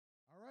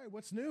right,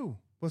 what's new?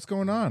 What's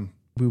going on?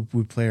 We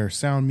would play our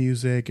sound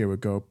music. It would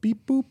go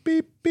beep, boop,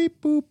 beep,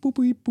 beep, boop, boop,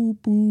 beep, boop,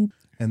 boop.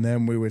 And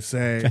then we would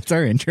say... That's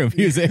our intro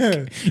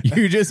music.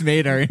 You just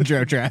made our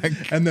intro track.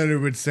 And then it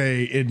would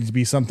say, it'd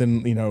be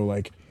something, you know,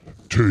 like...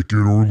 Take it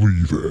or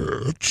leave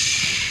it.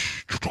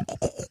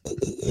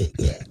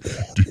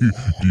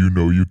 Do you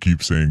know you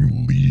keep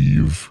saying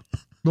leave?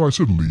 No, I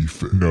said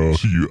leave it. No,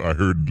 I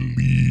heard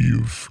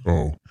leave.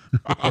 Oh.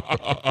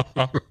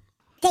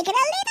 Take it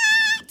or leave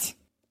it!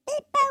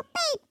 Beep, boop,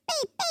 beep,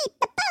 beep, beep,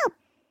 boop, boop.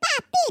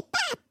 Bop, beep,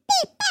 bop,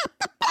 beep, bop,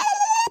 bop,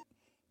 boop.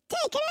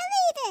 Take it or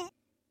leave it.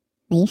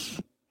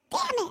 Leaf?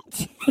 Damn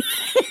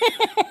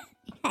it.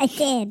 I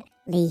did.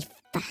 Leaf.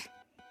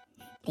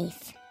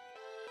 Leaf.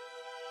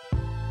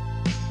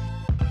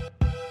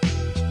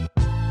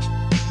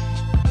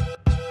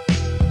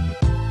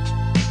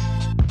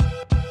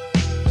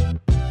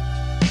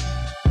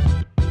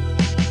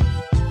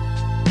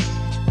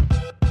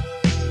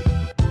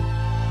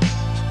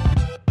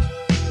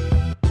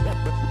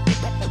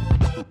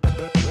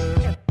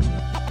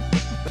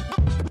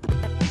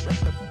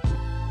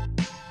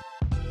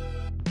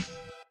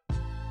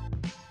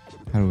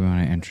 How do we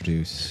want to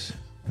introduce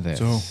this?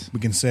 So we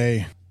can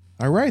say,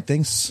 all right,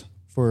 thanks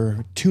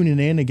for tuning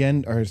in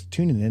again. Or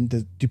tuning in.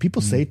 Do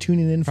people say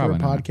tuning in for a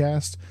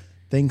podcast?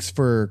 Thanks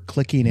for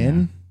clicking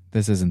in.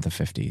 This isn't the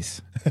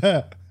 50s.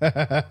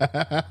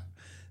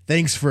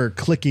 Thanks for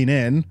clicking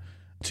in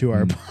to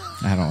our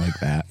I don't like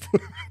that.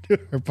 to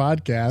our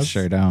podcast.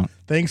 Sure don't.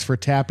 Thanks for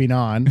tapping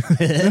on.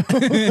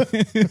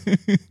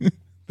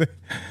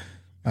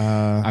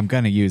 I'm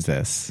going to use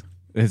this.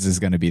 This is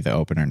going to be the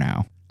opener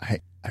now.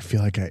 I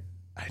feel like I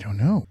don't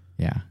know.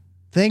 Yeah.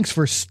 Thanks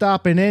for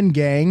stopping in,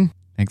 gang.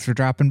 Thanks for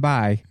dropping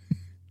by.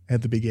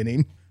 At the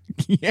beginning.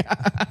 Yeah.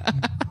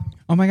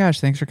 Oh my gosh,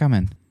 thanks for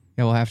coming.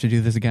 Yeah, we'll have to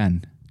do this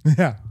again.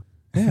 Yeah.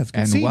 Yeah, it's good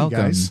And seeing you welcome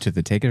guys. to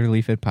the Take It or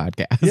Leave It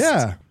podcast.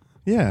 Yeah.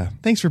 Yeah.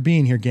 Thanks for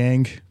being here,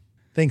 gang.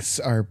 Thanks.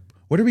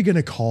 What are we going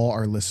to call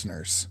our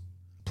listeners?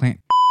 Plant.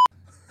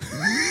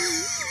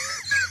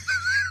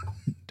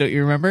 Don't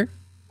you remember?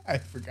 I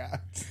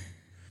forgot.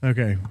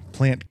 Okay.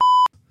 Plant.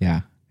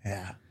 Yeah.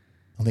 Yeah.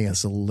 I think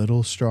that's a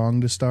little strong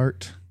to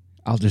start.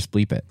 I'll just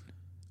bleep it.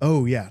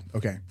 Oh, yeah.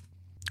 Okay.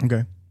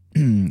 Okay.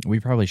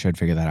 We probably should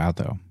figure that out,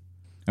 though.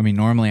 I mean,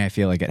 normally I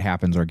feel like it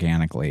happens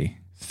organically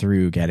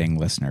through getting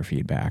listener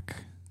feedback.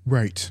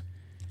 Right.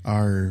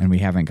 And we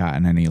haven't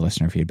gotten any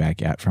listener feedback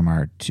yet from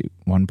our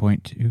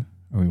 1.2.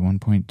 Are we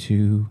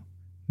 1.2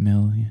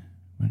 million?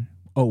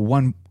 Oh,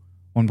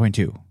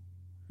 1.2.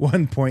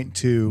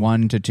 1.2.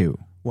 1 to 2.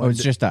 One It's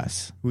to- just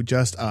us.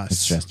 Just us.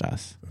 It's just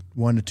us.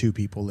 1 to 2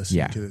 people listening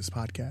Yeah. to this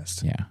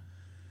podcast. Yeah.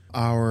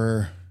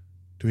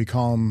 Do we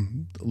call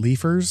them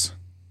leafers?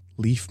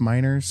 Leaf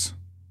miners?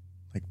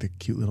 Like the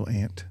cute little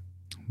ant?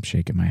 I'm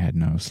shaking my head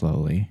no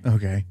slowly.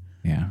 Okay.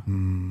 Yeah.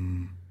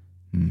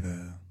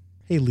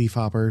 Hey, leaf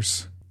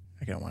hoppers.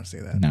 I don't want to say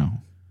that. No.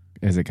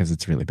 Is it because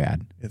it's really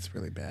bad? It's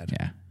really bad.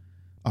 Yeah.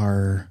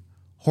 Our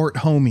Hort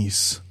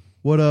homies.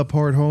 What up,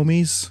 Hort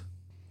homies?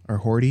 Our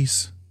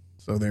Horties.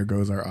 So there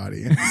goes our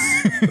audience.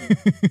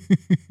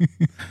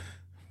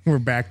 We're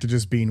back to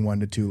just being 1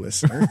 to 2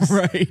 listeners.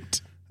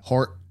 Right.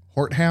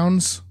 Hort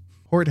hounds.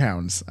 Hort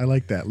hounds. I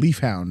like that. Leaf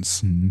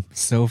hounds.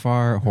 So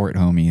far, Hort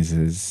Homies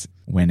is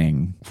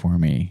winning for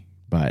me,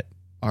 but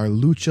Our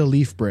Lucha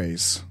Leaf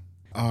Brays.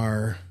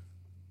 Our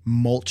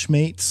mulch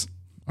mates.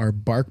 Our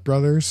Bark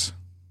brothers.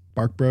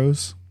 Bark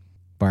bros.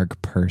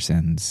 Bark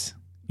Persons,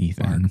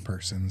 Ethan. Bark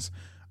persons.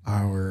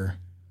 Our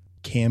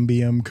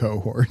Cambium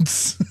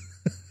cohorts.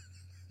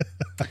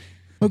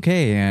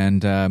 Okay,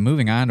 and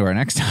moving on to our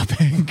next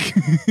topic.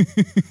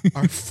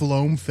 Our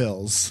Floam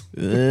Phils.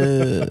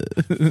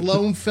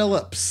 Floam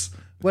Phillips.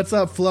 What's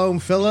up, Floam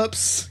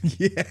Phillips?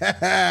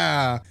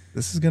 Yeah.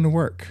 This is going to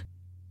work.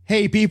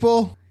 Hey,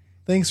 people.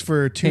 Thanks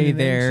for tuning Hey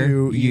there, in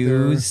to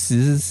either...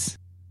 uses.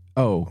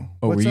 Oh,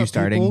 were What's you up,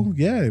 starting? people?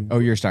 Yeah. Oh,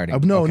 you're starting.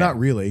 No, Okay. not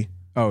really.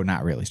 Oh,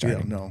 not really Yeah,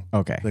 starting. no.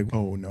 Okay. Like,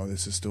 oh, no,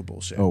 this is still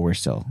bullshit. Oh, we're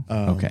still.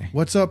 Okay.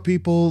 What's up,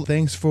 people?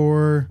 Thanks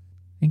for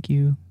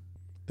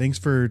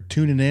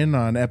tuning in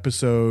on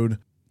episode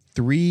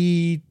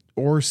 3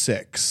 or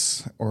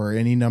 6 or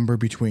any number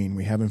between.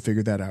 We haven't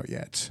figured that out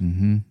yet.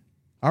 Mm-hmm.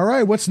 All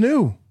right, what's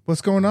new? What's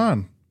going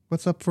on?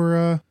 What's up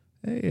for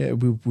hey,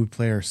 we would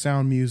play our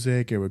sound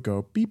music. It would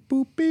go beep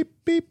boop beep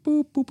beep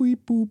boop boop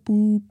beep boop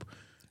boop.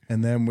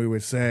 And then we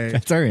would say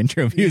That's our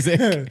intro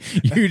music.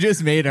 You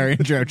just made our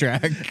intro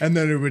track. and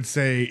then it would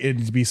say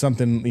it'd be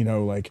something, you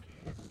know, like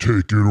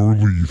Take it or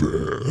leave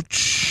it.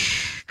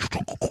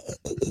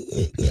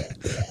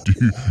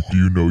 Do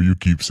you know you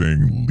keep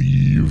saying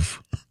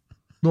leave?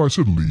 No, I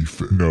said leave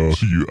it. No,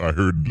 I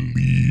heard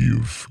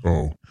leave.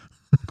 Oh,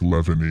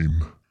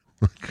 leavening.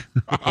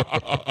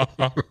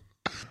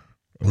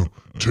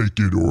 Take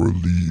it or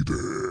leave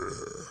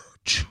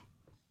it.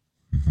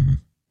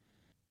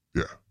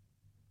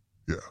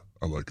 Yeah,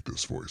 I like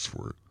this voice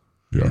for it.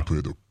 Yeah. You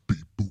play the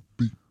beep boop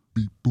beep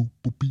beep boop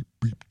boop beep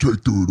beep. Take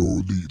it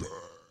or leave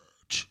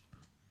it.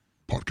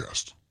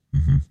 Podcast.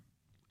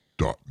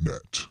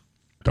 .net.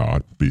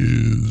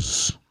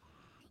 .biz.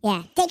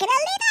 Yeah, take it or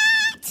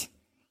leave it.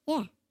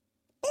 Yeah.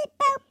 Beep,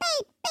 boop,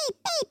 beep, beep,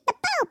 beep, the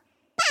boop.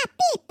 Bop,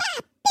 beep,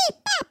 bop, beep,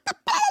 bop, bop,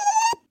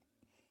 bop.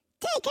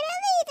 Take it or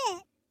leave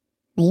it.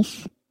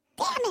 Leaf.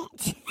 Damn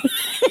it.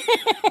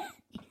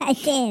 I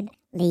did.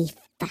 Leaf.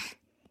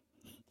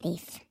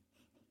 Leaf.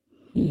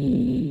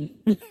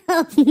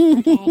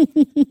 Okay.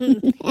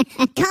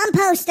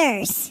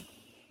 Composters.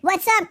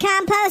 What's up,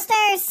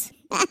 composters?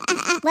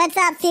 What's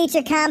up,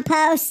 future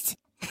compost?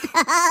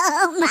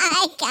 Oh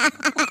my God.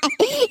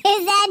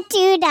 Is that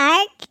too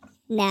dark?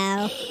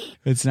 No.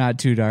 It's not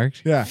too dark.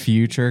 Yeah.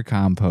 Future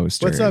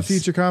composters. What's up,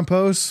 future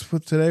compost?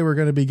 Today we're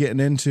going to be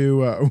getting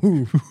into.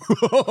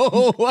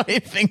 Oh, I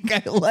think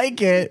I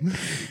like it.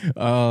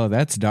 Oh,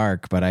 that's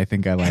dark, but I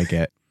think I like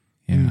it.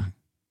 Yeah.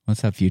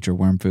 What's up, future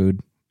worm food?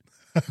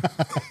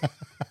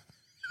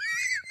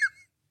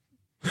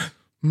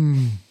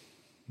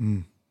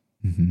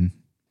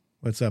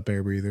 What's up,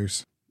 air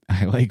breathers?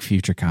 I like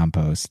future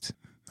compost.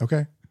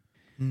 Okay.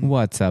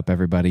 What's up,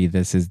 everybody?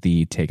 This is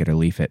the Take It or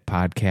Leave It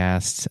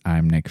podcast.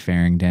 I'm Nick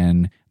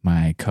Farrington.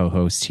 My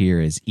co-host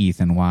here is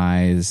Ethan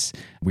Wise.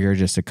 We are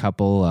just a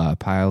couple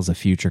piles of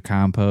future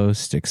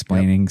compost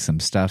explaining some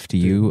stuff to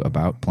you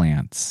about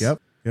plants. Yep.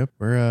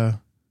 We're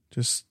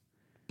just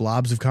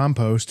blobs of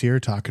compost here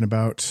talking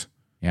about.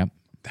 Yep.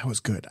 That was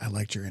good. I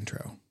liked your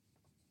intro.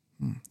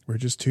 We're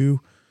just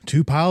two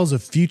piles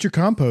of future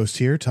compost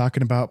here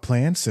talking about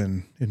plants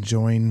and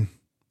enjoying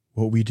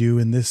what we do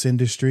in this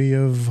industry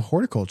of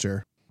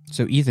horticulture.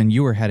 So, Ethan,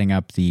 you were heading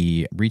up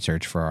the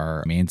research for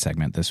our main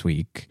segment this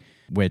week,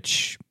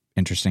 which,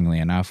 interestingly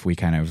enough, we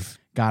kind of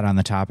got on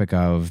the topic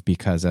of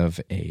because of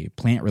a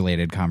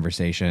plant-related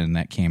conversation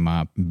that came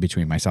up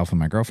between myself and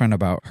my girlfriend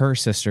about her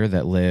sister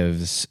that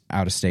lives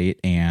out of state,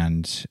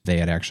 and they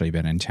had actually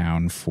been in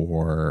town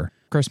for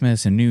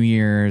Christmas and New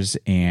Year's,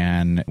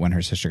 and when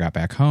her sister got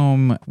back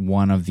home,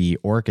 one of the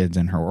orchids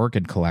in her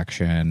orchid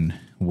collection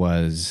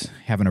was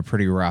having a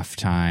pretty rough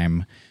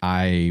time.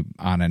 I,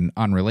 on an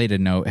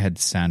unrelated note, had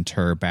sent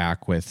her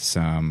back with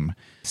some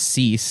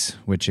cease,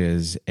 which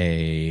is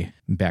a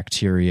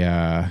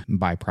bacteria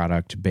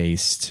byproduct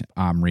based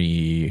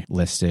OMRI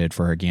listed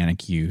for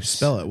organic use.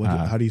 Spell it.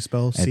 How do you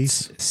spell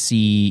cease? It's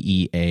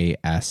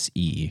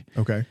CEASE.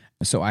 Okay.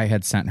 So I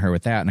had sent her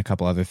with that and a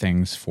couple other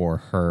things for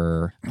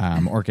her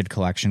orchid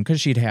collection because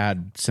she'd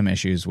had some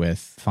issues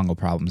with fungal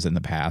problems in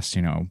the past.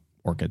 You know,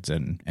 orchids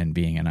and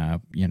being in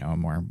a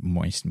more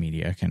moist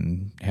media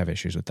can have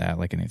issues with that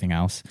like anything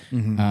else.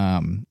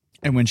 And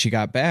when she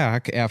got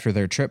back after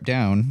their trip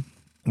down,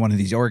 one of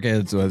these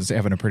orchids was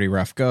having a pretty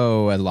rough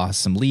go, had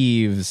lost some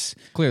leaves,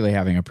 clearly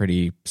having a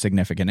pretty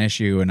significant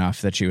issue,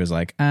 enough that she was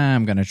like,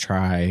 I'm going to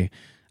try,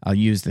 I'll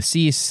use the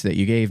cease that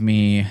you gave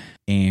me.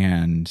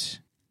 And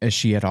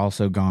she had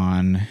also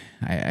gone,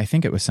 I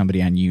think it was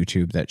somebody on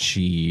YouTube that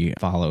she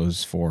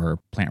follows for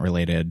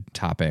plant-related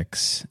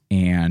topics.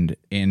 And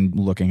in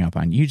looking up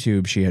on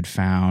YouTube, she had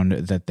found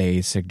that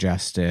they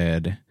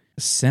suggested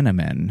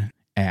cinnamon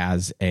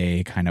as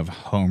a kind of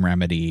home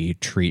remedy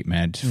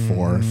treatment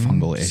for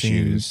fungal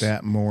issues. Seeing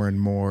that more and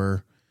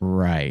more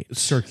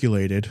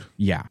circulated.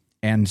 Yeah.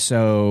 And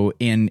so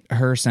in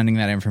her sending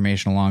that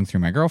information along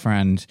through my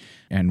girlfriend,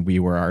 and we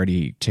were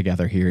already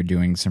together here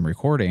doing some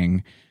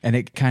recording, and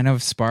it kind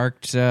of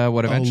sparked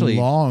what eventually...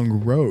 A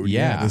long road.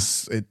 Yeah.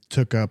 It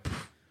took up...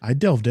 I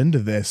delved into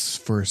this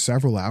for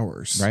several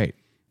hours. Right.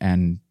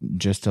 And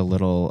just a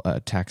little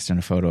text and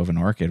a photo of an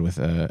orchid with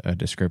a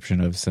description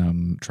of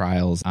some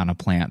trials on a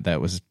plant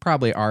that was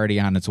probably already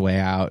on its way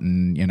out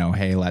and,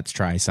 hey, let's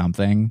try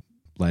something,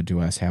 led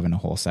to us having a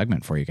whole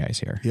segment for you guys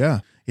here.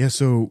 Yeah. Yeah.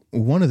 So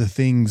one of the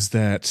things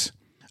that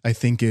I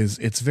think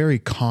it's very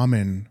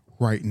common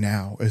right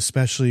now,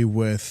 especially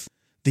with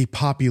the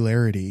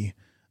popularity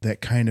that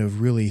kind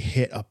of really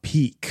hit a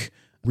peak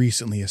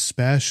recently,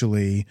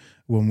 especially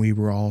when we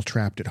were all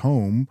trapped at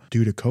home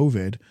due to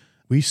COVID,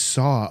 we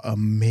saw a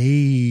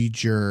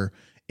major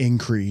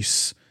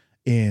increase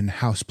in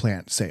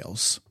houseplant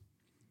sales.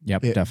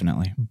 Yep, It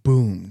definitely.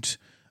 Boomed.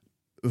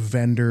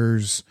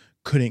 Vendors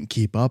couldn't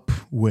keep up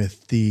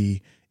with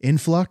the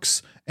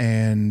influx,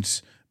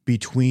 and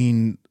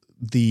between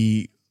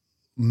the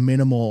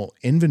minimal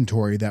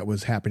inventory that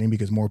was happening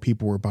because more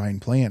people were buying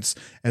plants,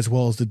 as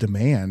well as the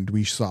demand,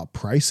 we saw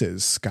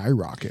prices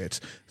skyrocket.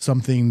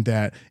 Something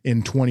that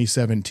in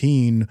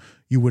 2017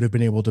 you would have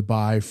been able to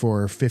buy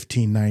for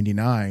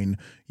 $15.99,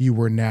 you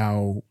were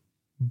now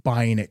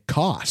buying at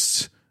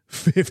cost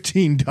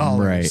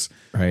 $15.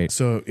 Right.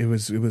 So it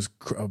was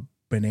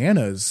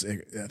bananas,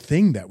 a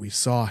thing that we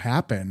saw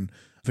happen.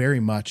 Very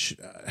much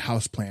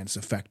houseplants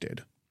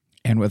affected.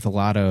 And with a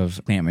lot of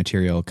plant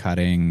material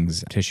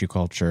cuttings, tissue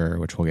culture,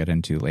 which we'll get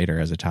into later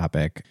as a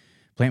topic,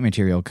 plant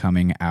material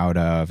coming out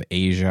of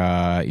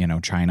Asia,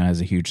 China is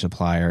a huge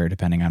supplier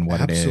depending on what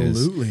it is.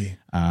 Absolutely.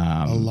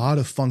 A lot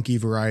of funky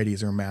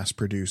varieties are mass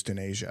produced in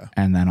Asia.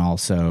 And then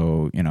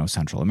also,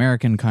 Central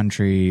American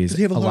countries.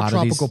 They have a lot of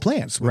tropical these,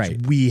 plants,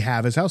 which we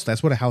have as house.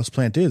 That's what a house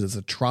plant is. It's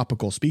a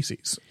tropical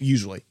species,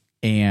 usually.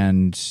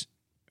 And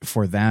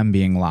for them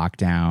being locked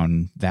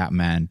down, that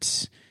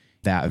meant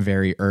that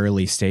very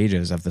early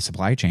stages of the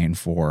supply chain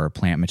for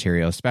plant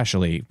material,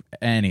 especially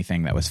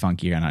anything that was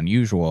funky and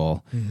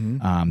unusual,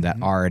 that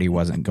already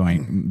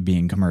wasn't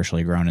being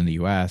commercially grown in the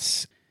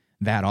U.S.,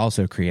 that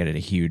also created a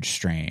huge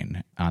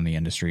strain on the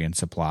industry and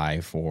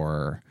supply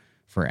for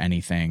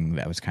anything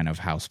that was kind of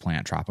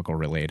houseplant tropical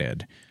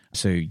related.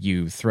 So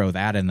you throw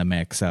that in the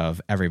mix of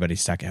everybody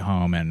stuck at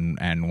home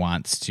and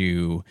wants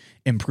to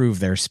improve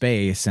their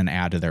space and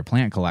add to their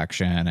plant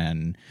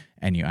collection,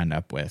 and you end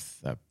up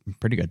with a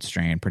pretty good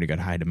strain, pretty good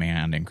high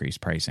demand,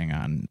 increased pricing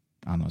on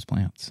those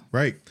plants.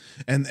 Right.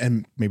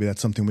 And maybe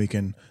that's something we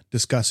can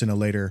discuss in a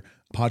later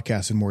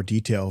podcast in more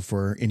detail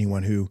for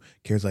anyone who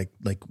cares, like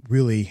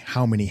really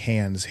how many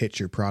hands hit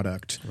your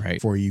product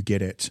before you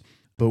get it.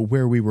 But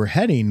where we were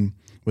heading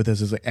with this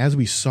is, like, as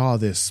we saw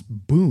this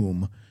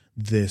boom,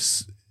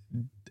 this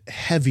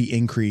heavy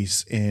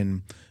increase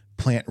in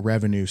plant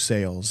revenue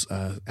sales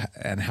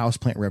and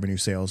houseplant revenue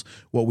sales,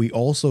 what we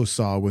also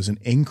saw was an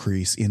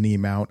increase in the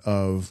amount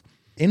of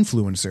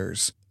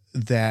influencers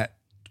that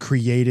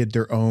created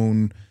their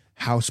own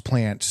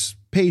houseplant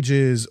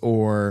pages,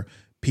 or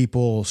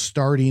people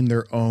starting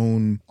their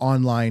own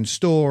online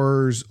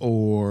stores,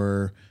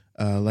 or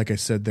like I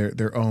said,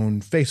 their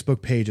own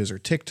Facebook pages or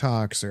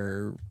TikToks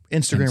or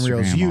Instagram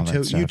Reels,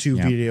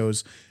 YouTube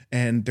videos.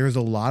 And there's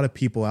a lot of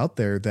people out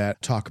there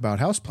that talk about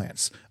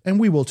houseplants, and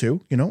we will too.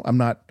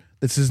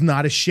 This is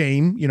not a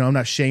shame. I'm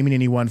not shaming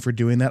anyone for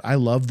doing that. I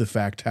love the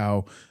fact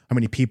how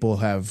many people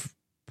have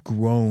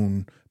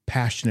grown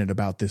passionate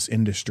about this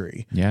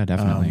industry. Yeah,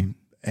 definitely.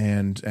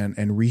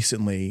 And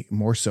recently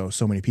more so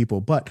many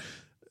people, but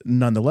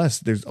nonetheless,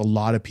 there's a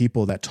lot of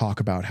people that talk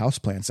about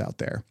houseplants out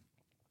there.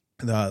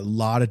 A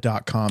lot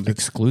of .coms.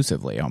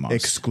 Exclusively.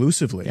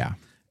 Yeah.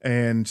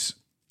 And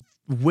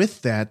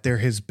with that, there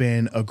has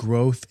been a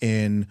growth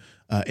in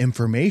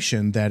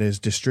information that is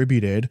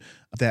distributed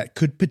that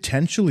could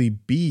potentially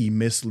be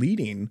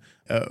misleading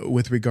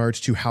with regards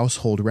to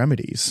household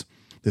remedies.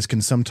 This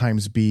can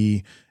sometimes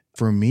be,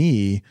 for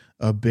me,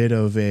 a bit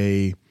of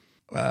a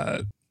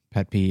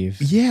pet peeve.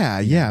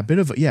 A bit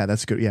of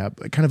that's good. Yeah,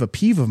 kind of a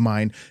peeve of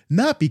mine.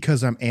 Not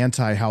because I'm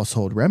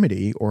anti-household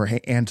remedy or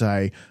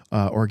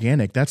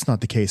anti-organic. That's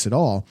not the case at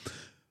all.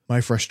 My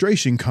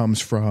frustration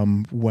comes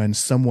from when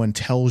someone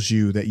tells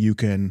you that you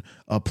can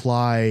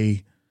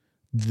apply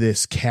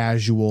this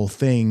casual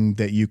thing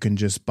that you can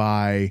just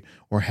buy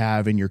or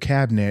have in your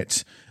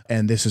cabinet,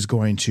 and this is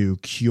going to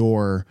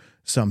cure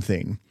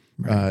something.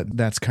 Right.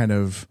 That's kind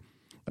of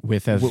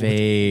with a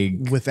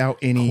vague, without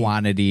any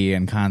quantity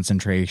and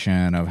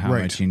concentration of how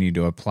much you need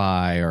to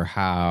apply or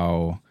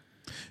how.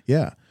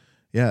 Yeah.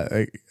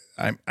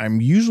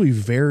 I'm usually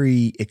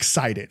very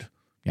excited.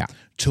 Yeah.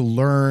 To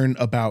learn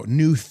about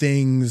new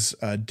things,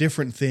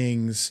 different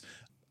things.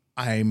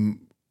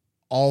 I'm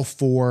all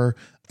for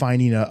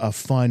finding a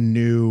fun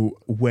new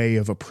way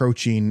of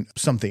approaching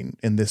something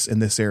in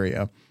this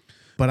area.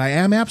 But I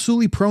am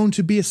absolutely prone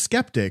to be a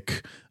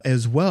skeptic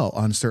as well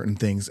on certain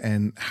things,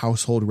 and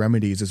household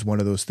remedies is one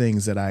of those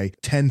things that I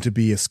tend to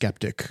be a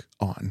skeptic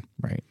on.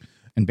 Right.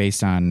 And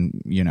based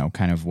on,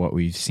 kind of what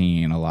we've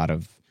seen, a lot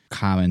of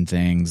common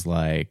things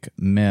like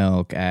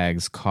milk,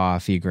 eggs,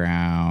 coffee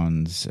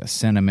grounds,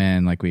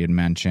 cinnamon, like we had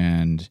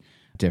mentioned,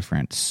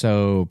 different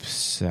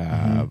soaps.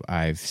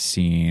 I've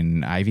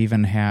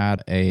even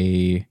had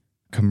a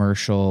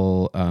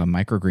commercial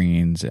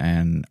microgreens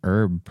and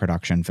herb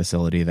production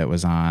facility that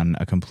was on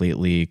a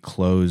completely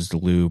closed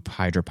loop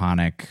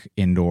hydroponic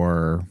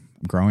indoor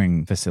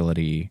growing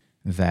facility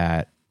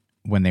that,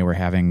 when they were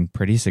having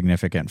pretty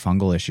significant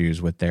fungal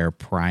issues with their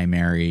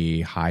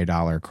primary high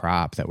dollar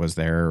crop that was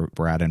their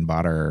bread and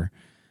butter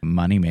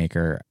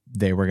moneymaker,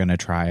 they were going to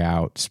try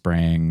out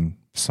spraying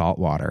salt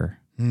water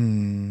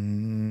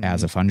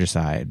as a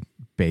fungicide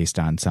based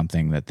on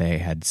something that they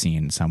had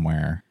seen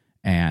somewhere,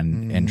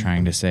 and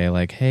trying to say,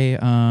 like, hey,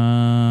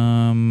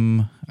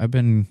 I've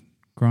been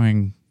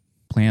growing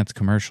plants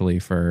commercially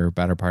for a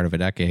better part of a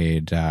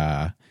decade.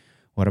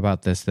 What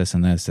about this,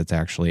 and this? It's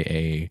actually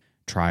a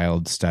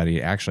trialed study.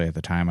 Actually, at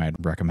the time,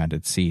 I'd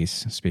recommended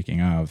cease.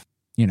 Speaking of,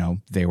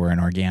 they were an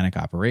organic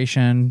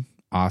operation.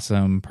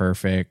 Awesome,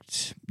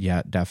 perfect.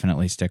 Yeah,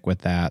 definitely stick with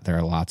that. There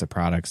are lots of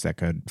products that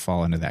could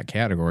fall into that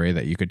category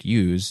that you could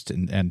use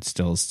and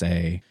still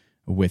stay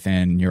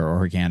within your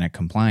organic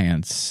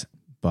compliance.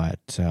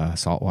 But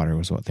saltwater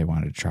was what they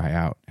wanted to try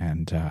out.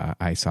 And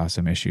I saw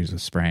some issues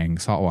with spraying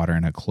saltwater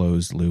in a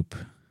closed loop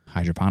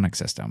hydroponic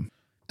system.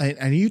 And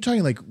are you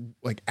talking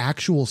like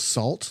actual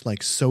salt,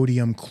 like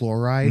sodium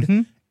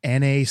chloride,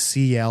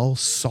 NaCl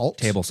salt?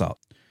 Table salt.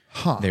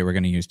 Huh. They were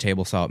going to use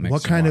table salt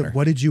mixed in water.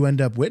 What did you end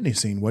up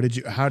witnessing?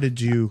 How did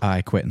you?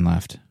 I quit and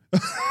left.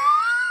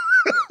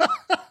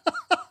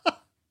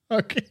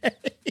 Okay.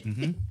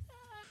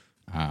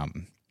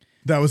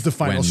 That was the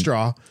final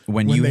straw.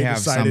 When you have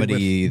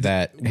somebody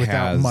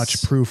without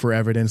much proof or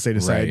evidence, they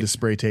decided to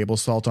spray table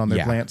salt on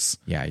their plants.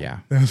 Yeah.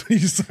 That's when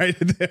you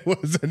decided that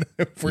wasn't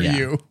for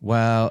you.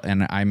 Well,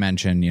 and I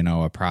mentioned,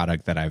 a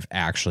product that I've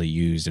actually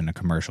used in a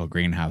commercial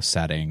greenhouse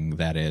setting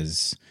that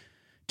is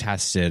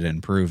tested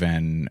and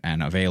proven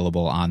and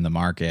available on the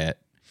market.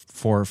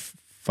 for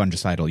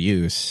fungicidal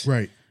use.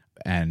 Right.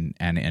 And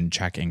in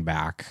checking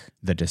back,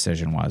 the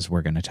decision was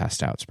we're going to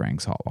test out spraying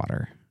salt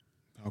water.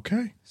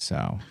 Okay.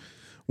 So,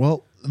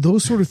 well,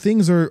 those sort of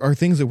things are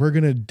things that we're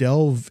going to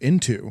delve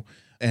into.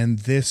 And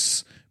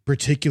this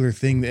particular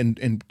thing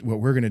and what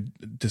we're going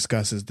to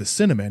discuss is the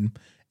cinnamon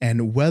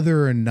and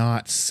whether or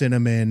not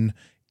cinnamon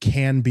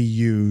can be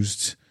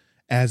used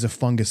as a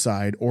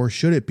fungicide or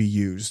should it be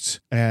used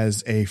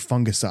as a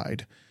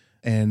fungicide.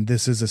 And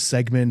this is a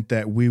segment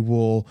that we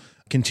will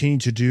continue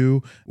to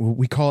do.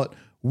 We call it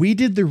We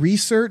Did the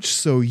Research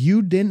So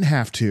You Didn't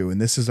Have to. And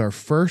this is our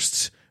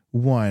first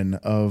one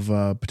of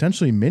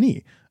potentially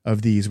many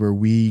of these where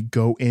we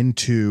go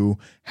into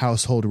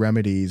household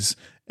remedies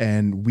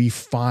and we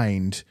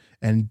find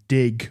and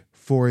dig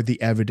for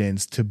the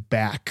evidence to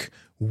back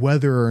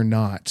whether or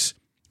not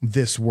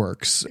this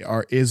works.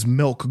 Is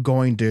milk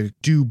going to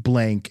do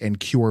blank and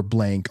cure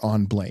blank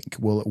on blank?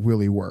 Will it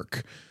really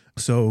work?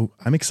 So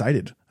I'm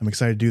excited. I'm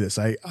excited to do this.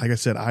 Like I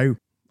said,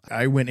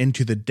 I went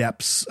into the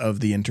depths of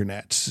the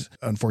internet,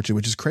 unfortunately,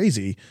 which is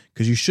crazy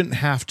because you shouldn't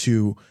have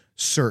to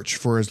search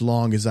for as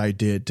long as I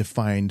did to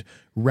find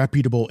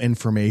reputable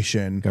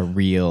information, a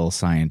real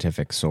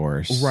scientific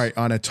source, right,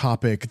 on a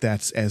topic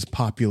that's as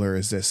popular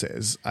as this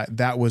is.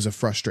 That was a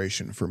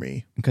frustration for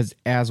me. Because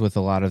as with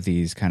a lot of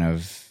these kind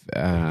of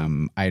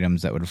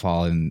items that would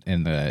fall in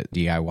the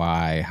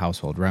DIY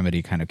household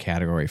remedy kind of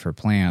category for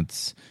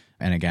plants,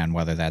 and again,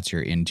 whether that's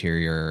your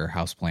interior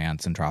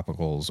houseplants and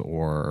tropicals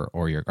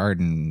or your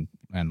garden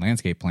and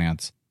landscape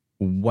plants,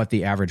 what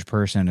the average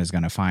person is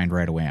going to find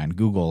right away on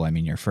Google, I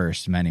mean, your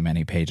first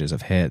many pages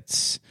of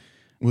hits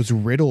was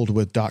riddled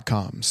with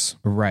 .coms.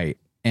 Right.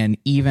 And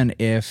even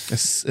if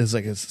it's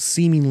like a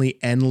seemingly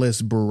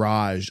endless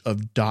barrage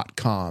of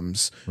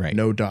 .coms, right.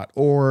 No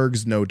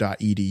 .orgs, no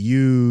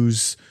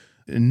 .edus,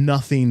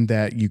 nothing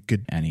that you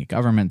could, any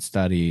government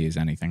studies,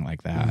 anything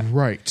like that.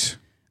 Right.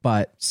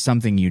 But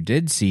something you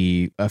did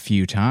see a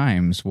few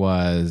times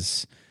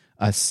was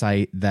a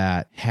site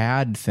that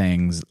had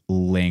things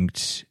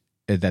linked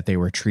that they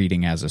were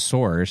treating as a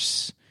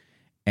source,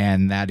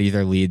 and that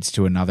either leads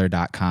to another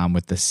 .com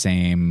with the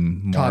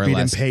same more copied or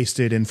less, and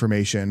pasted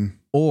information,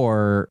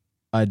 or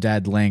a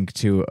dead link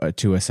to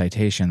a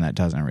citation that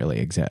doesn't really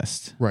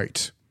exist.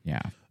 Right.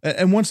 Yeah.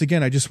 And once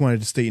again, I just wanted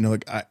to state,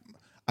 like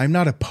I'm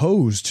not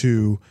opposed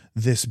to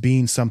this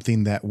being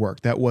something that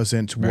worked. That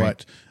wasn't right.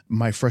 What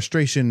my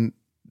frustration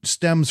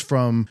stems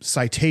from.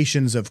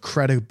 Citations of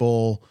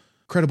credible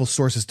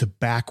sources to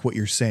back what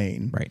you're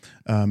saying. Right.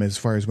 As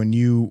far as when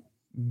you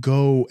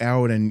go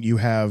out and you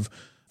have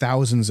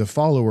thousands of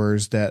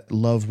followers that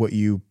love what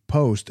you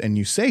post and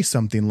you say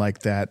something like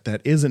that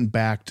isn't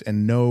backed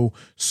and no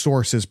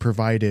source is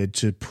provided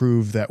to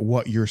prove that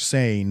what you're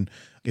saying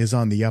is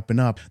on the up and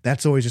up.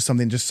 That's always just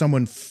something, just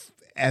someone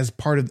as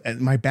part of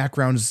my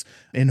background's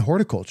in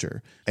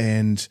horticulture,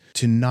 and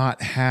to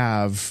not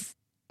have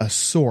a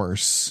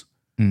source,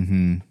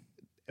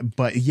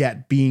 but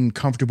yet being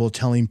comfortable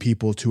telling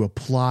people to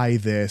apply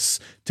this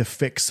to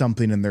fix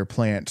something in their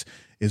plant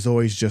is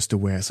always just a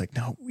way. It's like,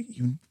 no,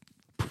 you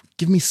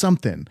give me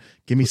something.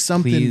 Give me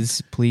something.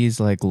 Please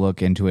like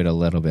look into it a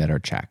little bit or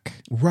check.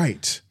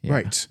 Right. Yeah.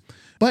 Right.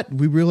 But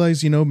we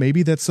realize,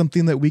 maybe that's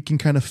something that we can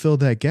kind of fill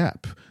that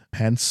gap.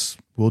 Hence,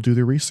 we'll do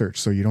the research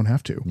so you don't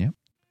have to. Yep.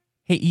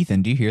 Hey,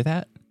 Ethan, do you hear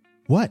that?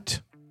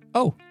 What?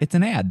 Oh, it's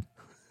an ad.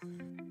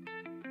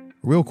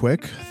 Real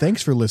quick,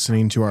 thanks for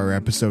listening to our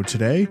episode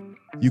today.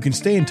 You can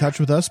stay in touch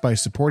with us by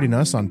supporting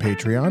us on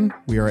Patreon.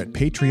 We are at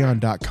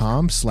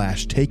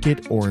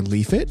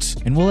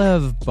patreon.com/takeItOrLeafIt. And we'll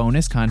have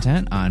bonus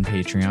content on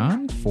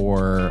Patreon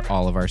for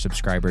all of our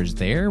subscribers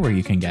there, where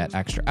you can get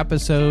extra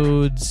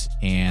episodes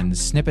and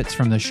snippets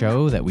from the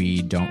show that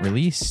we don't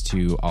release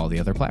to all the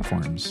other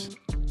platforms.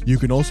 You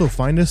can also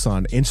find us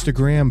on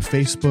Instagram,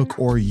 Facebook,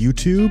 or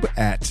YouTube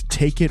at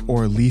Take It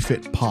or Leaf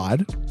It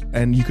Pod.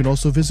 And you can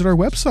also visit our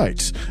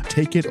website,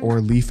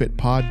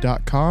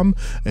 takeItOrLeafItPod.com.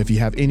 If you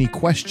have any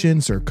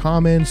questions or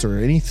comments or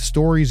any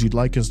stories you'd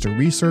like us to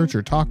research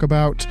or talk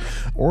about,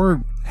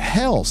 or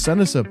hell,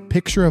 send us a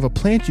picture of a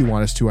plant you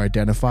want us to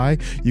identify,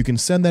 you can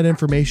send that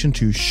information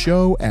to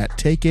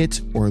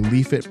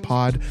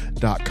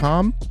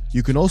show@takeItOrLeafItPod.com.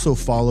 You can also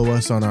follow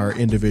us on our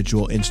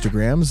individual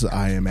Instagrams.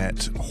 I am at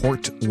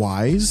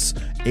Hortwise,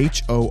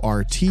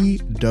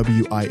 HORTWISE.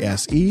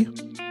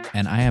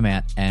 And I am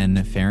at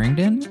N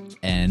Farringdon,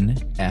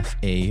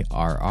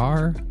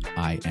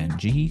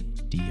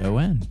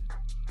 NFARRINGDON.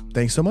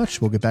 Thanks so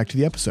much. We'll get back to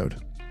the episode.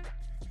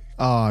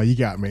 You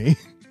got me.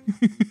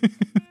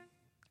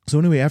 So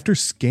anyway, after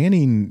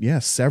scanning,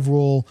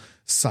 several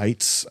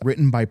sites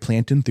written by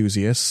plant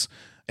enthusiasts,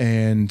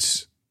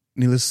 and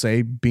needless to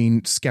say,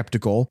 being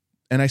skeptical,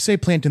 and I say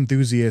plant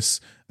enthusiasts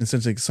in the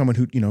sense like someone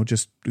who,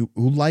 just who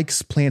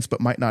likes plants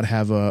but might not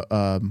have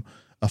a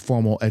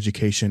formal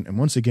education. And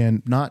once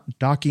again, not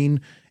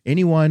docking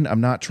anyone.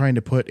 I'm not trying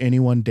to put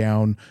anyone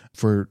down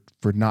for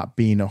not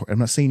being I'm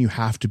not saying you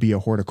have to be a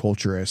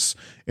horticulturist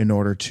in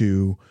order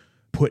to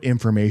put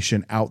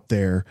information out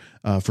there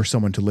for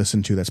someone to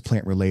listen to that's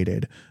plant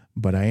related.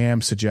 But I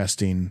am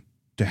suggesting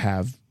to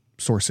have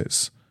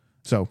sources.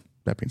 So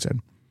that being said,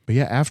 but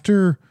yeah,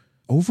 after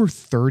over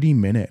 30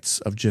 minutes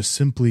of just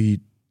simply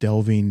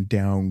delving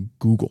down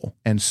Google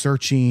and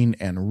searching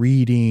and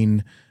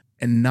reading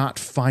and not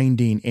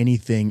finding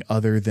anything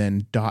other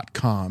than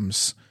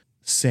 .coms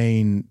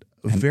saying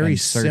very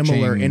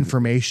similar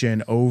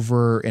information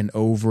over and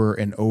over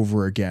and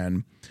over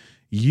again,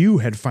 you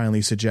had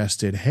finally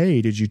suggested,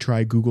 hey, did you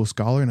try Google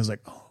Scholar? And I was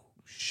like, oh,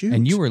 shoot.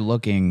 And you were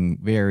looking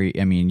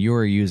you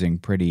were using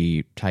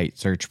pretty tight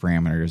search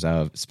parameters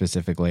of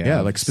specifically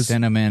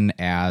cinnamon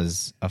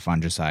as a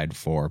fungicide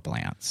for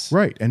plants.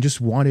 Right. And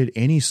just wanted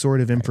any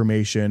sort of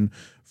information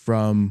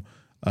from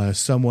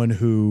someone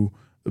who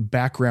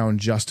background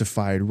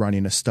justified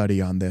running a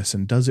study on this.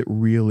 And does it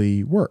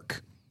really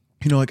work?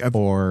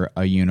 Or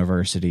a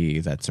university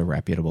that's a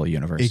reputable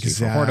university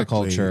for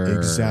horticulture,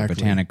 or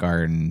botanic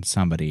garden,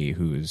 somebody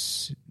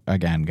who's,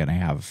 again, going to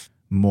have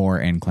more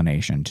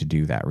inclination to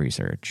do that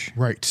research.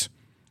 Right.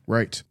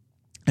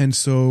 And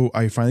so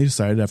I finally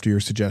decided, after your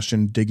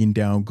suggestion, digging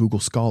down Google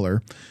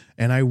Scholar.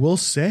 And I will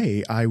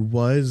say I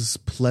was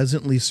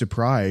pleasantly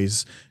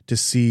surprised to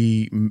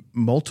see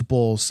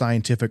multiple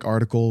scientific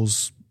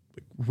articles,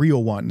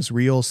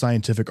 real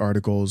scientific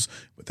articles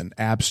with an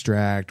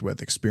abstract,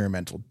 with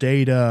experimental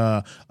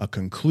data, a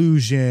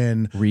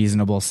conclusion,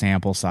 reasonable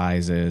sample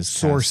sizes,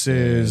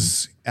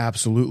 sources. Tested.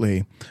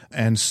 Absolutely.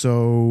 And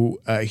so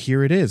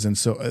here it is. And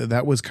so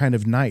that was kind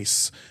of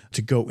nice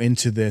to go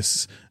into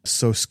this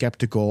so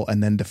skeptical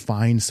and then to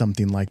find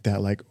something like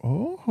that, like,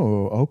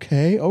 oh,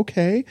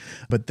 okay.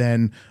 But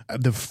then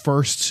the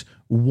first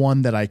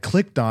one that I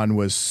clicked on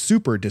was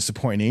super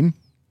disappointing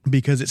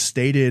because it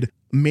stated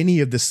many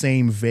of the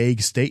same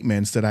vague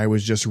statements that I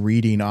was just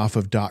reading off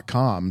of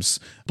 .coms,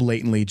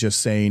 blatantly just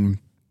saying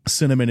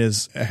cinnamon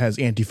has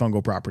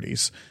antifungal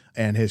properties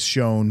and has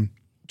shown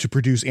to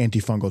produce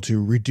antifungal,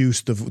 to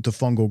reduce the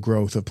fungal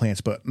growth of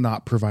plants, but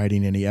not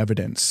providing any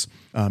evidence.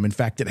 In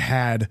fact, it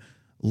had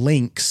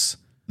links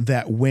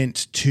that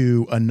went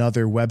to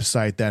another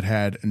website that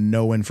had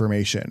no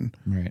information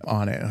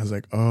on it. And I was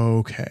like,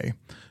 okay.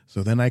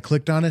 So then I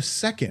clicked on a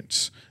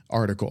second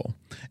article,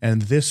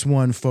 and this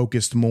one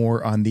focused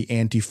more on the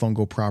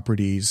antifungal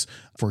properties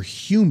for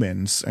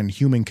humans and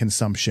human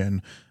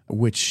consumption,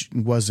 which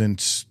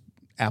wasn't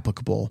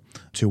applicable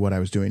to what I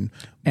was doing.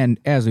 And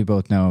as we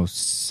both know,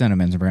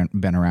 cinnamon's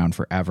been around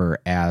forever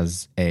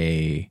as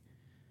a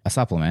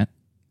supplement.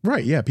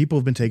 Right. Yeah. People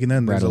have been taking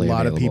them. There's a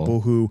lot available. Of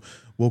people who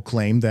will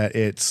claim that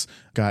it's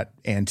got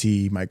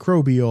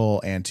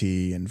antimicrobial,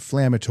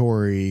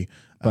 anti-inflammatory,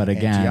 but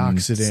again,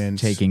 antioxidants.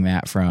 Taking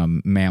that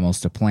from mammals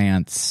to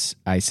plants,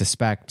 I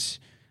suspect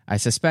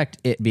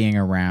it being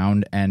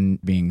around and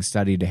being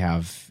studied to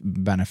have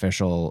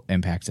beneficial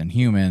impacts in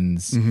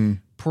humans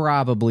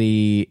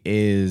probably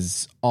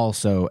is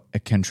also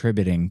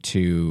contributing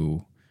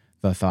to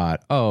the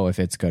thought, oh, if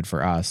it's good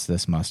for us,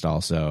 this must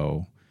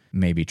also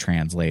maybe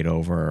translate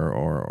over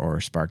or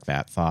spark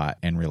that thought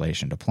in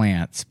relation to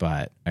plants.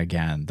 But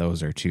again,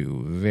 those are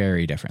two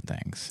very different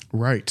things.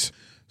 Right.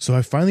 So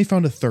I finally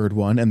found a third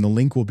one, and the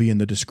link will be in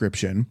the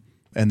description.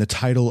 And the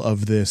title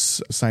of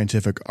this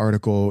scientific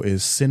article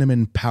is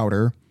Cinnamon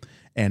Powder,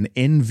 an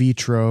in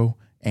vitro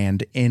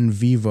and in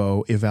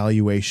vivo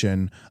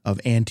evaluation of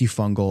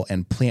antifungal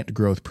and plant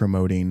growth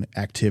promoting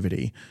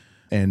activity.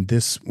 And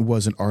this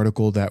was an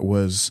article that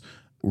was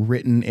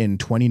written in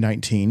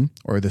 2019,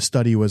 or the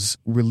study was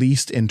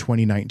released in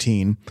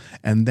 2019,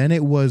 and then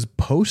it was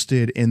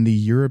posted in the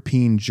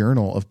European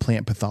Journal of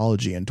Plant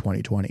Pathology in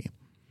 2020.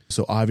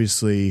 So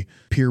obviously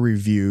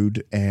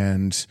peer-reviewed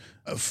and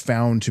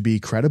found to be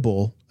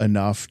credible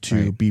enough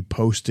to be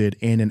posted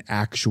in an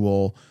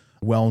actual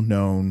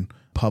well-known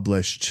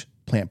published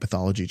plant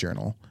pathology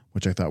journal,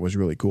 which I thought was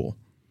really cool.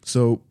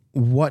 So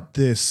what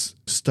this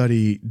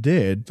study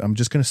did, I'm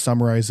just going to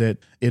summarize it.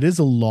 It is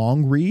a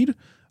long read,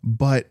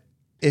 but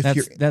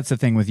that's the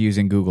thing with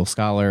using Google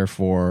Scholar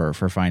for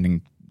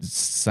finding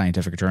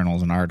scientific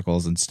journals and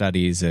articles and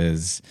studies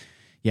is,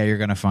 yeah, you're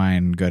going to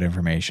find good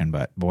information,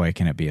 but boy,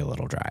 can it be a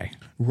little dry.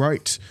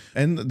 Right.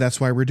 And that's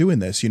why we're doing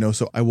this,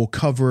 so I will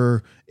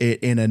cover it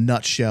in a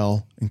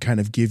nutshell and kind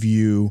of give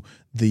you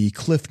the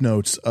cliff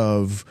notes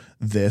of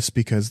this,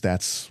 because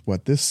that's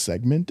what this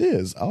segment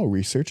is. I'll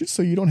research it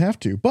so you don't have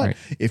to. But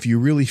if you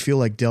really feel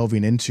like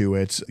delving into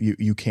it,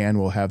 you can.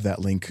 We'll have that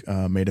link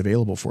made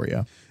available for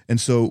you. And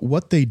so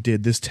what they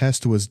did, this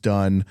test was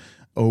done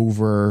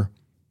over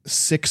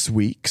 6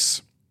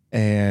 weeks,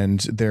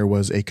 and there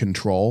was a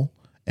control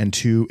and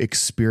 2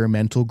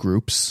 experimental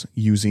groups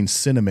using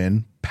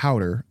cinnamon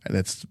powder.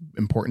 That's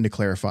important to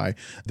clarify.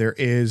 There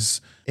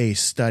is a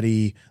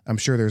study. I'm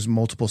sure there's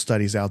multiple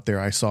studies out there.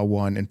 I saw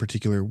one in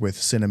particular with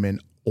cinnamon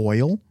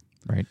oil.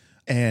 Right.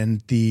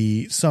 And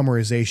the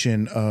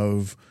summarization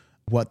of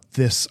what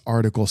this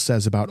article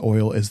says about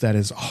oil is that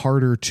it's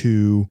harder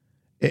to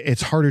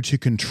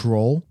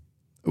control,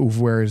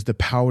 whereas the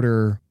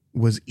powder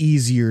was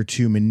easier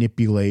to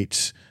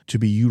manipulate to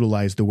be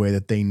utilized the way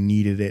that they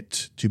needed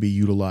it to be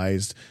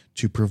utilized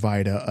to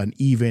provide an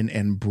even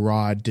and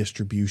broad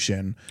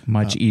distribution.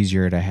 Much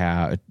easier to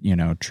have,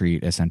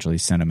 treat essentially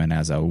cinnamon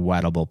as a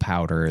wettable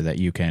powder that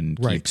you can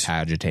keep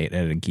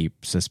agitated and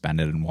keep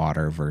suspended in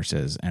water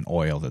versus an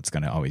oil that's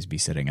going to always be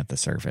sitting at the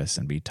surface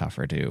and be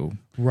tougher to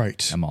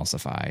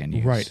emulsify and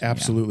use. Right,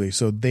 absolutely. Yeah.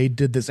 So they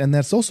did this, and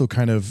that's also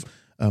kind of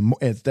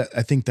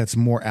I think that's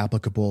more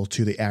applicable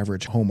to the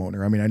average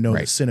homeowner. I mean, I know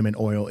that cinnamon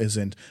oil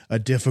isn't a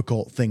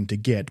difficult thing to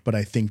get, but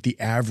I think the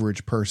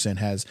average person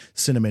has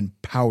cinnamon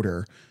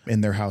powder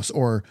in their house,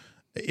 or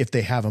if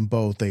they have them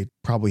both, they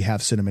probably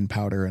have cinnamon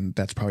powder, and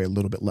that's probably a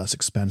little bit less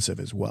expensive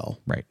as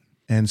well. Right.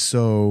 And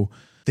so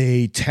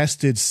they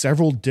tested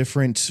several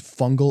different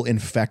fungal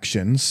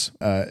infections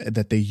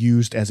that they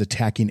used as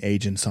attacking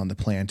agents on the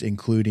plant,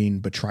 including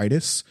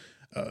botrytis,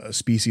 a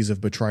species of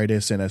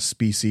botrytis and a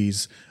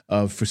species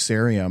of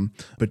fusarium.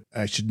 But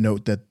I should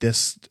note that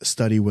this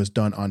study was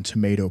done on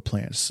tomato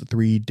plants,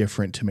 3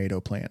 different tomato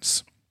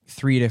plants.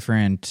 3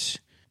 different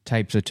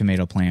types of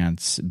tomato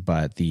plants,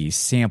 but the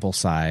sample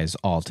size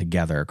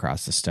altogether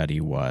across the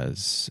study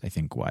was, I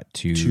think,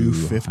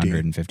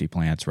 250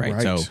 plants,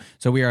 right?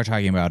 So we are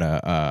talking about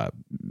a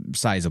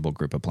sizable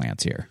group of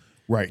plants here.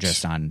 Right.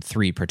 Just on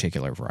 3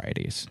 particular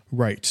varieties.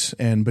 Right.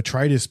 And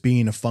botrytis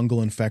being a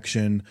fungal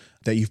infection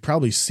that you've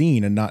probably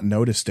seen and not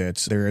noticed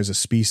it, there is a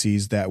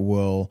species that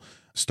will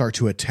start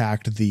to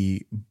attack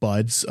the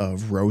buds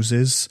of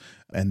roses,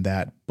 and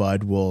that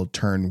bud will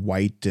turn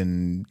white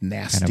and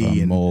nasty, kind of a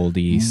and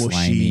moldy, mushy.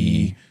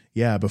 slimy.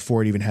 Yeah,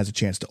 before it even has a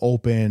chance to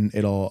open,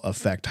 it'll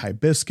affect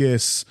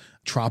hibiscus.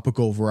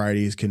 Tropical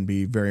varieties can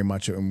be very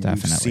much, and we've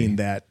seen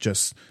that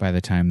just by the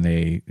time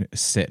they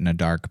sit in a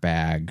dark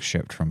bag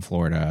shipped from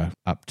Florida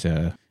up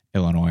to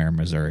Illinois or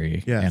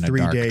Missouri in 3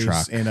 a dark days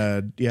truck, in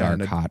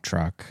a hot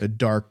truck, a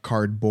dark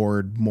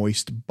cardboard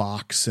moist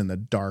box in the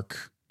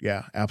dark.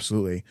 Yeah,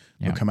 absolutely.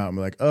 They'll come out and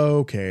be like, oh,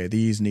 okay,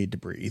 these need to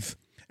breathe.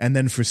 And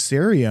then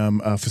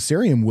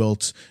fusarium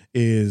wilt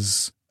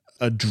is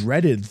a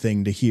dreaded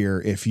thing to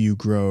hear if you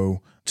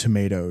grow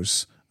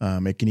tomatoes.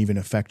 It can even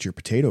affect your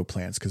potato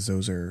plants because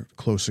those are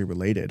closely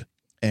related.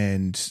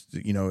 And,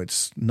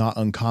 it's not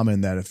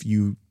uncommon that if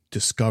you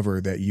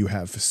discover that you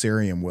have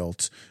fusarium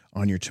wilt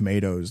on your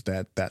tomatoes,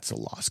 that's a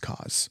lost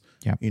cause.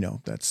 Yeah.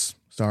 That's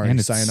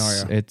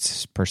sayonara.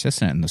 It's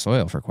persistent in the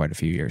soil for quite a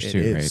few years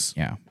too, right?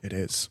 Yeah, it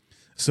is.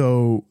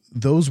 So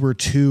those were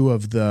 2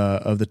 of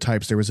the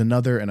types. There was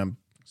another, and I'm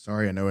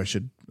sorry, I know I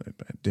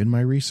did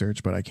my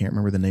research, but I can't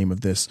remember the name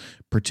of this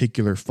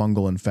particular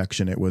fungal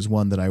infection. It was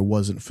one that I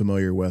wasn't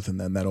familiar with, and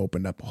then that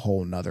opened up a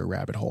whole nother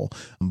rabbit hole.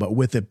 But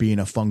with it being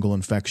a fungal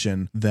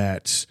infection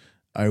that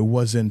I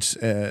wasn't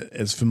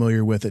as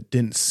familiar with, it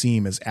didn't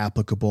seem as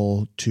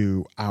applicable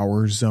to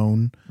our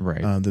zone,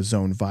 right? The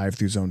zone 5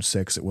 through zone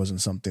 6. It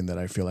wasn't something that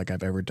I feel like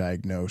I've ever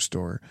diagnosed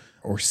or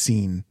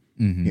seen.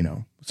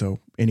 So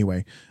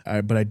anyway,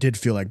 but I did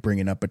feel like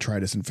bringing up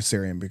botrytis and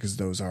fusarium because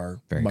those are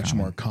very much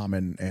more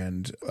common,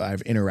 and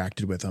I've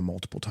interacted with them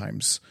multiple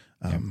times.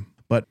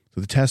 But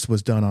so the test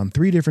was done on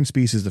 3 different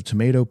species of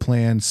tomato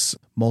plants.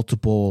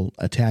 Multiple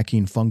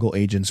attacking fungal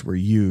agents were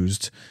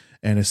used,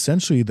 and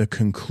essentially the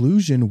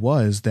conclusion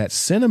was that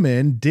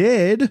cinnamon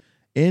did,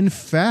 in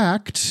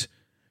fact,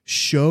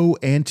 show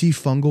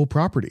antifungal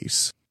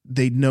properties.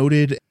 They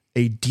noted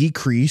a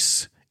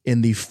decrease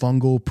in the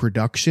fungal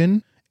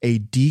production, a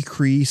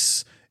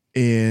decrease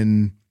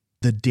in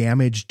the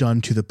damage done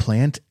to the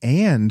plant,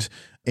 and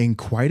in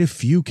quite a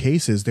few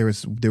cases, there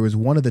was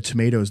one of the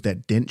tomatoes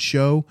that didn't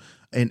show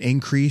an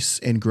increase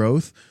in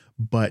growth,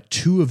 but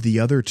 2 of the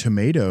other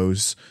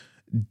tomatoes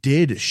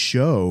did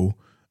show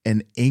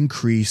an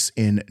increase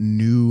in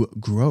new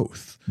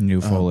growth.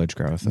 New foliage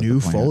growth.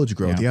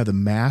 Yeah, the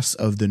mass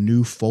of the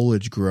new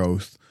foliage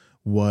growth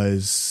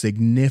was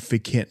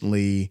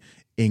significantly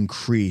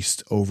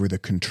increased over the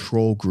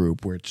control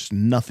group, where it's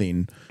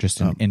nothing.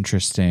 Just an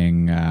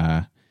interesting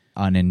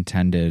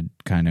unintended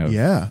kind of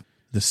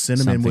the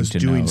cinnamon was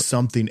doing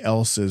something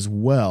else as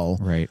well,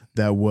 right?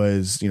 That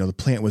was, the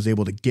plant was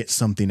able to get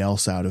something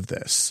else out of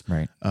this,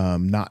 right?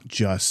 Not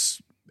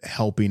just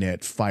helping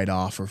it fight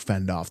off or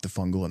fend off the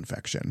fungal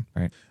infection,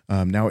 right?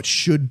 Now it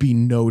should be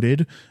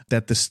noted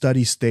that the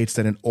study states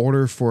that in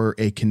order for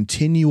a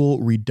continual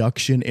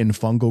reduction in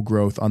fungal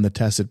growth on the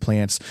tested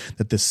plants,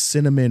 that the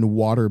cinnamon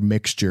water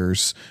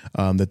mixtures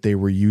that they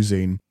were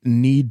using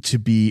need to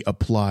be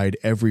applied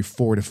every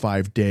 4 to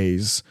 5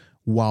 days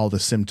while the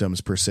symptoms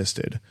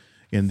persisted.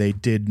 And they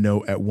did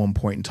note at one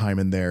point in time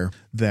in there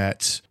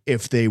that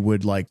if they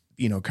would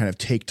kind of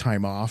take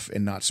time off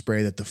and not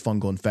spray, that the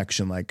fungal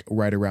infection,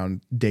 right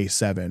around day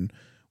 7,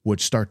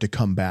 would start to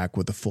come back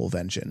with a full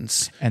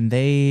vengeance. And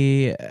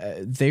they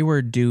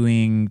were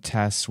doing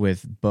tests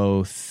with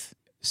both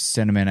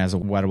cinnamon as a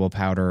wettable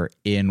powder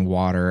in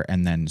water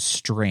and then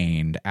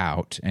strained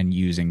out and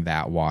using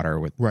that water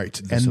with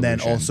and then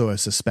also a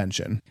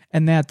suspension.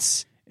 And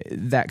that's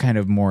that kind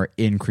of more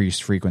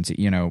increased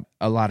frequency.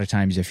 A lot of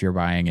times if you're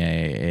buying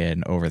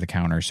an over the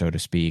counter, so to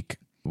speak,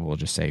 we'll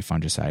just say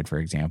fungicide, for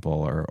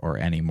example, or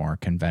any more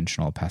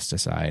conventional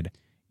pesticide,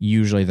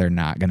 usually they're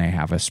not going to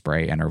have a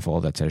spray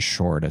interval that's as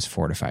short as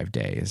 4 to 5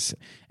 days.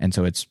 And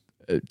so it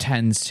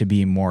tends to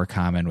be more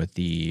common with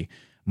the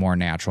more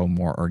natural,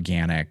 more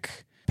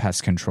organic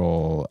pest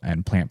control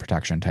and plant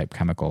protection type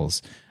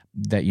chemicals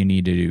that you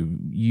need to do.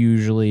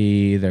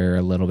 Usually they're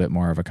a little bit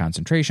more of a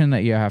concentration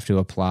that you have to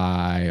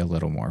apply a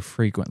little more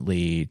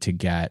frequently to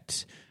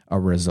get a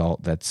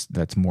result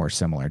that's more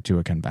similar to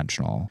a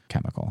conventional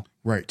chemical.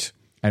 Right.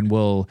 And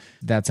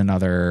that's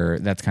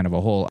kind of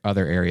a whole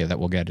other area that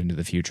we'll get into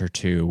the future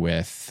too,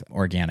 with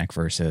organic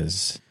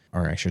versus,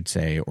 or I should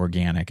say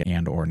organic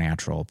and or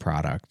natural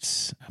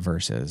products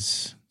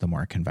versus the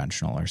more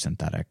conventional or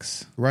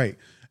synthetics. Right.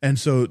 And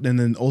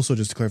then also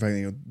just to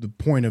clarify, the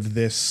point of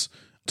this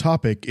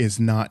topic is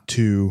not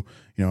to,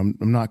 I'm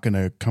not going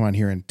to come on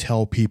here and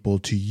tell people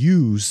to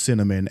use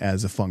cinnamon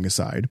as a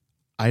fungicide.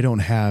 I don't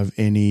have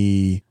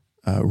any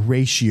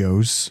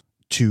ratios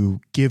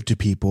to give to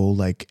people,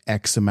 like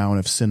X amount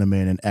of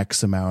cinnamon and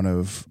X amount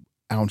of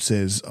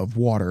ounces of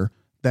water.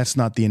 That's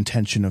not the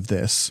intention of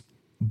this,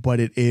 but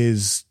it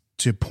is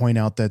to point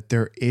out that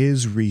there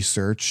is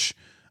research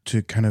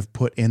to kind of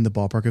put in the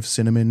ballpark of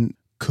cinnamon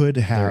could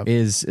have. There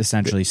is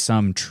essentially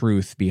some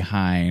truth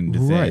behind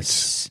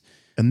this.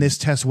 And this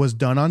test was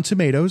done on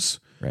tomatoes.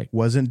 Right.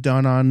 Wasn't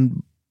done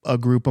on a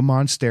group of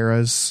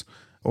monsteras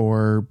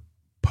or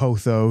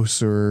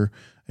pothos, or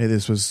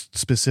this was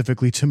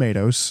specifically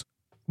tomatoes.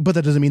 But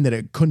that doesn't mean that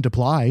it couldn't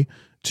apply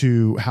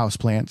to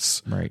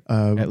houseplants. Right.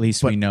 At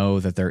least we know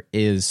that there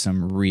is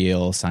some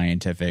real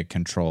scientific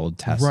controlled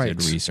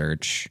tested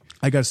research.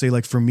 I got to say,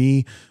 like, for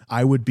me,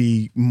 I would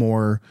be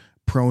more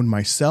prone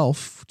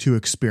myself to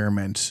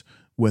experiment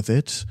with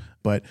it,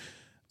 but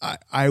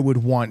I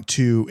would want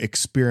to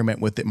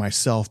experiment with it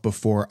myself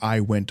before I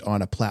went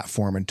on a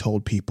platform and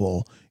told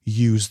people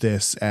use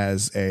this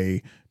as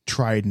a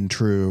tried and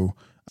true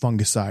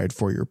fungicide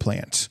for your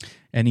plant.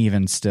 And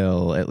even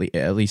still,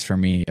 at least for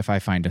me, if I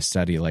find a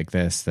study like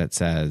this that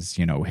says,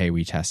 hey,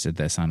 we tested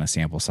this on a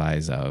sample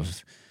size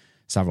of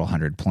several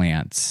hundred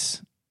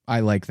plants,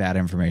 I like that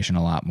information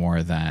a lot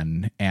more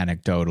than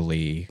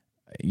anecdotally,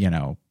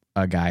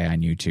 a guy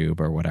on YouTube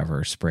or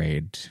whatever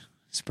sprayed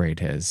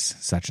his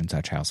such and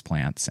such house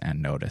plants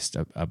and noticed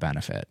a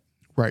benefit.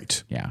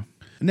 Right. Yeah.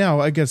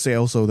 Now, I got to say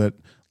also that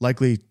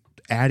likely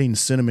adding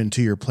cinnamon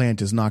to your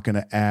plant is not going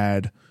to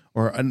add,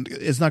 or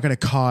it's not going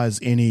to cause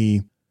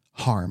any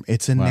harm.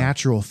 It's a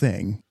natural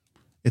thing.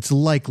 It's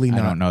likely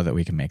not. I don't know that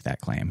we can make that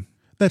claim.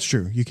 That's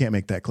true. You can't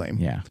make that claim.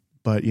 Yeah.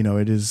 But,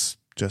 it is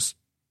just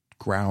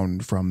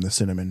ground from the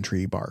cinnamon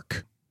tree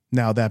bark.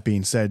 Now, that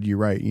being said, you're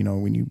right.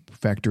 When you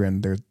factor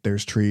in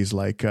there's trees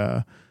like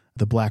the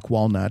black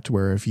walnut,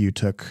 where if you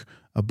took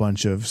a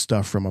bunch of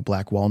stuff from a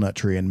black walnut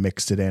tree and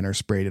mixed it in or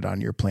sprayed it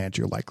on your plant,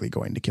 you're likely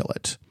going to kill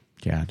it.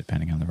 Yeah,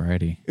 depending on the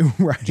variety.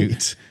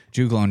 Right.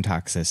 Juglone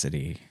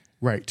toxicity.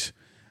 Right.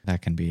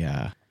 That can be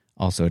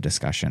also a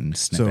discussion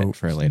snippet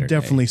for a later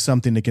definitely day.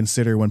 Something to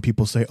consider when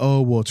people say,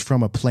 oh, well, it's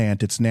from a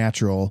plant, it's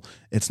natural,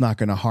 it's not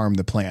going to harm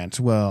the plant.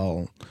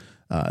 Well,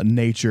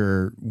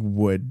 nature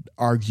would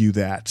argue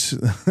that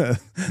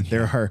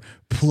there are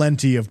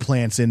plenty of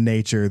plants in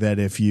nature that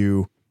if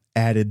you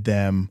added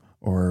them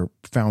or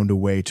found a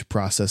way to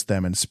process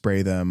them and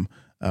spray them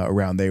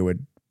around, they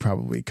would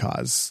probably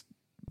cause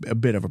a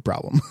bit of a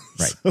problem.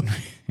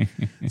 Right.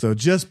 So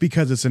just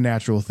because it's a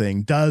natural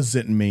thing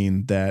doesn't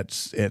mean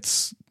that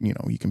it's,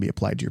 you can be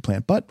applied to your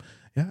plant. But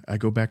yeah, I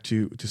go back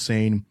to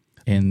saying,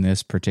 in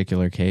this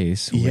particular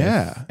case,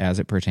 as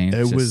it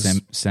pertains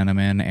to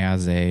cinnamon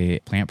as a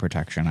plant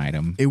protection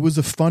item. It was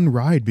a fun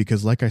ride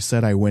because, like I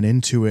said, I went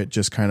into it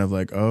just kind of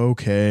like,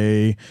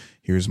 okay,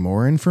 here's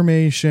more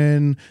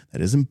information that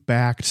isn't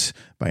backed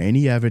by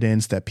any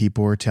evidence that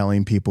people are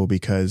telling people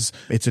because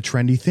it's a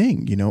trendy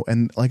thing,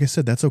 And like I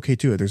said, that's okay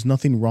too. There's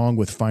nothing wrong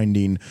with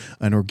finding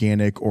an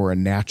organic or a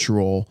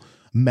natural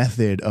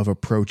method of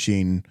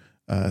approaching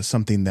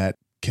something that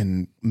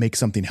can make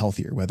something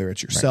healthier, whether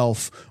it's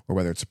yourself or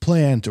whether it's a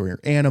plant or your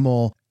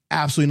animal.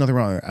 Absolutely nothing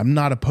wrong with it. I'm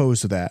not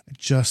opposed to that. I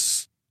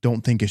just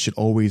don't think it should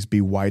always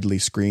be widely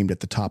screamed at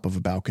the top of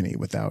a balcony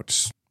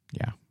without.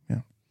 Yeah.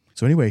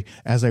 So anyway,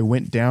 as I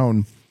went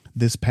down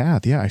this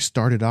path, I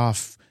started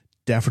off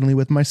definitely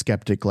with my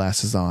skeptic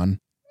glasses on.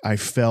 I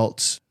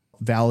felt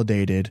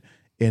validated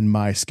in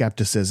my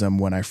skepticism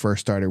when I first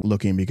started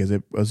looking, because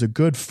it was a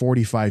good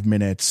 45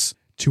 minutes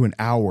to an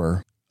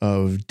hour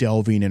of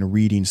delving and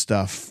reading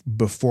stuff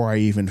before I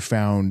even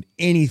found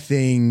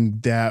anything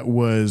that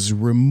was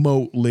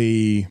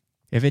remotely.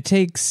 If it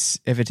takes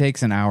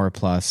an hour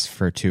plus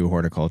for two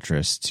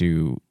horticulturists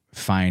to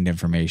find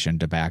information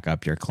to back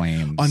up your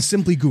claims on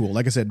simply Google,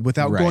 like I said,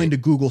 without going to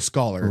Google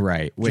Scholar,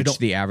 right, which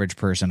the average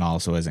person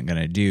also isn't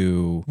going to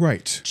do,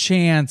 right,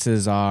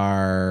 chances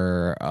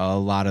are a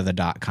lot of the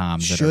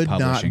 .coms that should are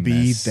publishing not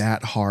be this,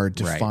 that hard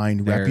to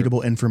find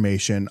reputable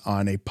information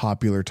on a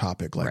popular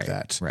topic like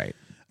that, right.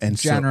 And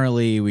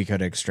generally, we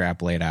could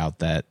extrapolate out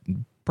that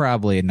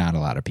probably not a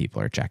lot of people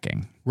are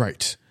checking.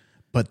 Right.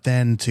 But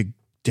then to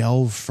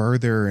delve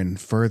further and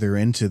further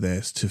into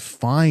this to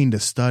find a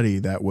study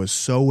that was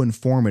so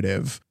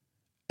informative,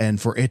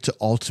 and for it to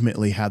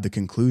ultimately have the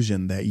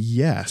conclusion that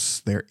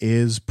yes, there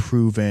is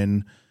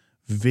proven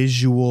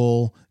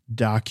visual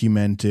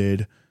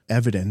documented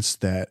evidence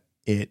that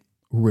it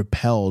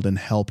repelled and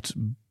helped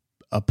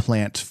a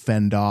plant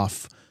fend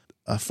off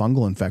a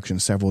fungal infection,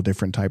 several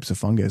different types of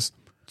fungus.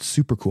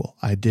 Super cool.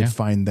 I did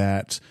find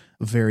that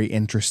very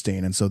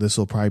interesting. And so this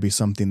will probably be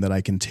something that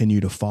I continue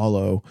to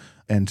follow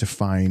and to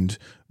find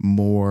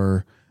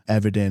more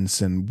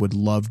evidence, and would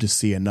love to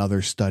see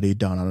another study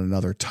done on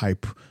another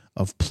type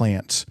of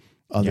plant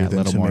other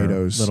than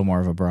tomatoes. A little more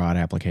of a broad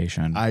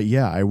application.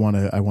 I want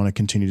to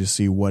continue to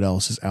see what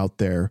else is out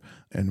there,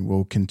 and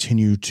we'll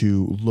continue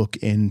to look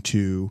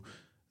into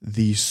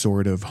these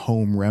sort of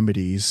home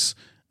remedies.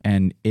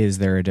 And is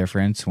there a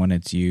difference when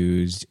it's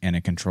used in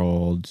a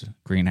controlled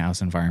greenhouse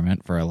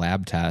environment for a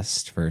lab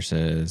test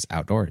versus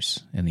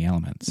outdoors in the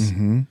elements?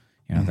 Mm-hmm.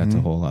 That's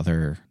a whole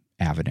other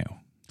avenue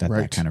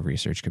that kind of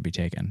research could be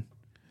taken.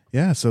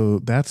 Yeah, so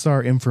that's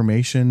our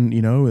information.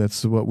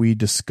 That's what we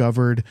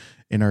discovered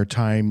in our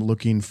time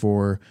looking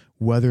for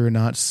whether or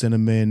not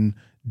cinnamon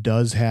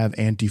does have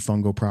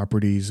antifungal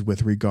properties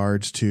with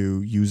regards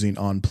to using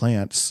on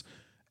plants.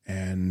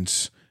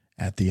 And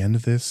at the end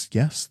of this,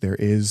 yes, there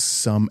is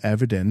some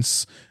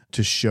evidence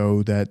to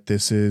show that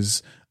this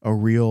is a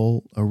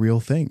real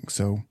thing.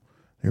 So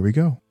there we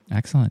go.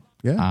 Excellent.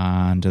 Yeah.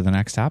 On to the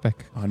next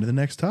topic.